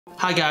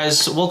Hi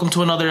guys, welcome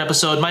to another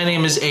episode. My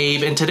name is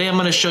Abe, and today I'm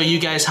going to show you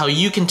guys how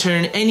you can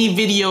turn any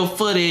video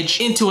footage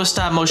into a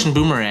stop motion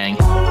boomerang.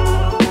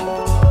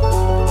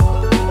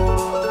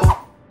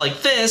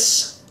 Like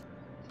this,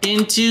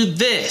 into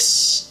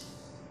this.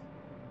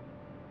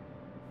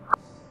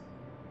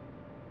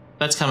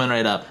 That's coming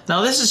right up.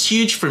 Now this is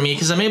huge for me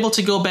because I'm able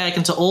to go back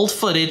into old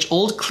footage,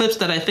 old clips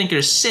that I think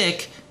are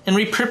sick, and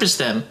repurpose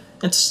them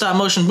into stop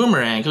motion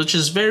boomerangs, which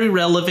is very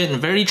relevant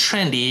and very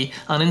trendy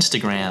on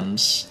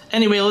Instagrams.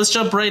 Anyway, let's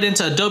jump right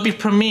into Adobe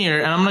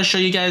Premiere, and I'm gonna show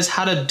you guys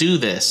how to do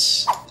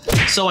this.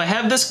 So I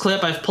have this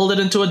clip, I've pulled it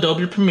into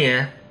Adobe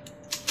Premiere,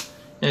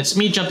 and it's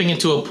me jumping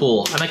into a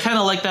pool. And I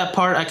kinda like that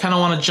part, I kinda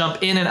wanna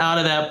jump in and out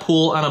of that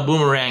pool on a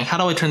boomerang. How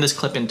do I turn this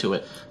clip into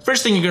it?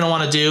 First thing you're gonna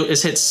wanna do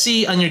is hit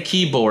C on your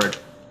keyboard,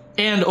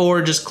 and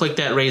or just click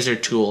that razor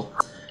tool.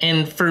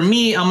 And for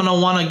me, I'm gonna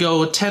wanna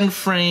go 10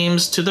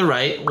 frames to the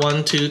right.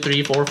 1, 2,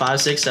 3, 4,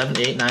 5, 6, 7,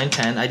 8, 9,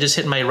 10. I just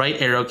hit my right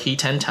arrow key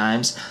 10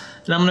 times.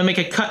 And I'm gonna make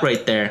a cut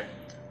right there.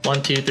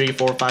 1, 2, 3,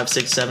 4, 5,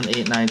 6, 7,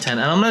 8, 9, 10.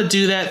 And I'm gonna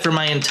do that for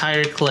my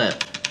entire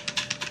clip.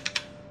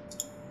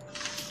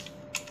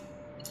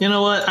 You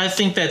know what? I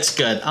think that's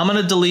good. I'm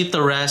gonna delete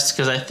the rest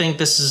because I think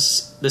this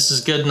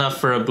is good enough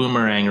for a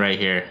boomerang right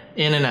here.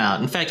 In and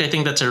out. In fact, I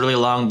think that's a really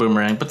long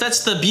boomerang. But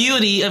that's the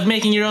beauty of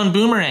making your own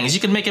boomerangs.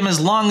 You can make them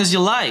as long as you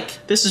like.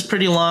 This is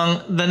pretty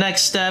long. The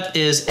next step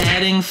is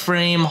adding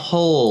frame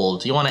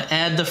hold. You want to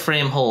add the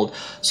frame hold.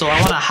 So I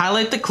want to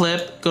highlight the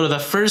clip, go to the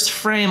first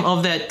frame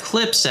of that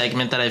clip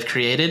segment that I've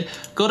created,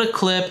 go to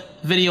clip,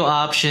 video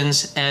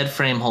options, add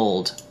frame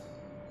hold.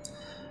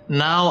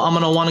 Now I'm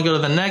going to want to go to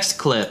the next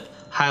clip.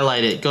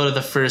 Highlight it, go to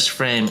the first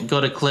frame,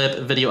 go to clip,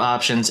 video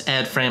options,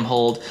 add frame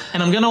hold,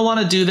 and I'm gonna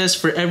wanna do this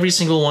for every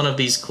single one of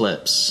these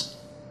clips.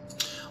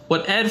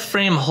 What add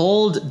frame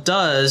hold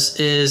does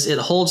is it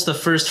holds the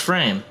first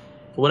frame.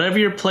 Whatever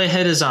your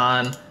playhead is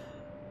on,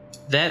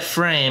 that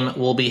frame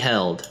will be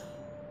held.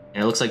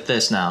 It looks like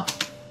this now.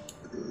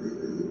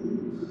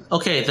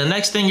 Okay, the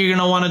next thing you're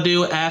gonna wanna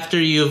do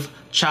after you've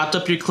chopped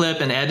up your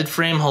clip and added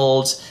frame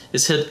holds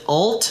is hit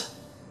Alt,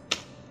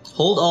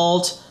 hold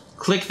Alt,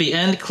 click the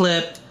end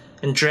clip,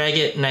 and drag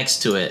it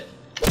next to it,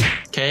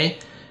 okay?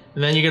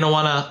 And then you're gonna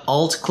wanna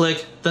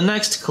Alt-click the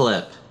next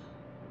clip,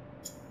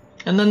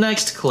 and the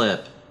next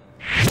clip.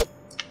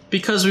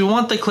 Because we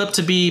want the clip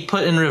to be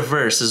put in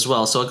reverse as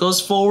well. So it goes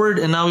forward,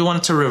 and now we want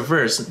it to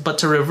reverse. But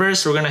to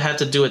reverse, we're gonna have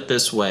to do it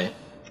this way.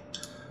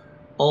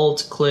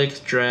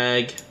 Alt-click,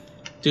 drag.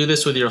 Do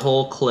this with your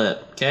whole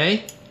clip,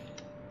 okay?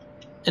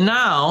 And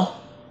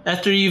now,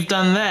 after you've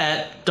done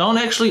that, don't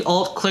actually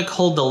Alt-click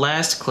hold the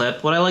last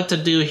clip. What I like to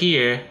do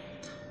here,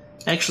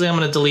 actually, I'm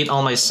going to delete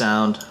all my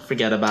sound.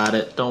 Forget about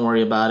it. Don't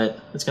worry about it.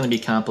 It's going to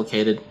be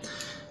complicated.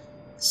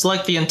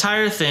 Select the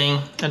entire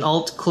thing and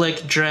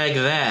Alt-click drag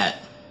that.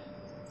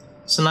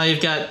 So now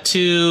you've got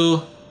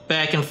two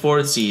back and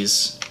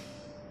forthsies.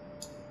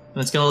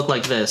 And it's going to look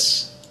like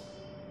this.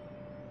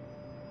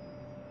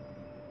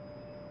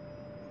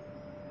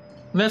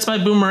 And that's my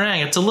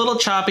boomerang. It's a little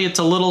choppy, it's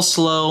a little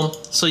slow,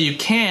 so you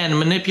can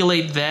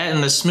manipulate that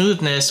and the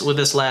smoothness with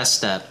this last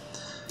step.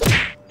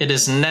 It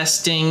is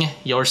nesting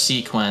your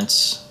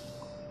sequence.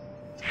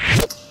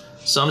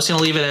 So I'm just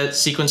gonna leave it at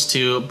sequence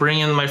 2, bring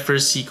in my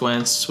first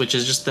sequence, which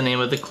is just the name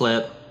of the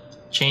clip,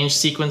 change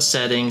sequence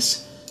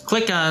settings,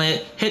 click on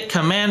it, hit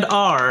Command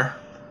R,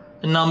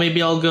 and now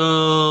maybe I'll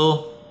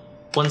go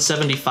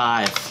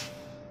 175,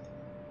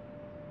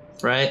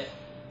 right?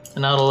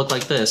 And now it'll look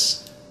like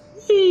this.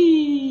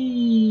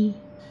 Whee!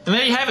 And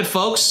there you have it,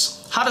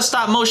 folks. How to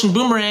stop motion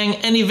boomerang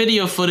any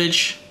video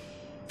footage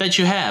that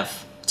you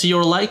have. To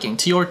your liking,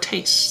 to your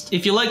taste.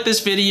 If you like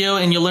this video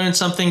and you learned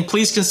something,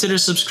 please consider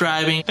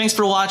subscribing. Thanks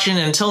for watching,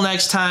 and until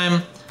next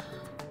time.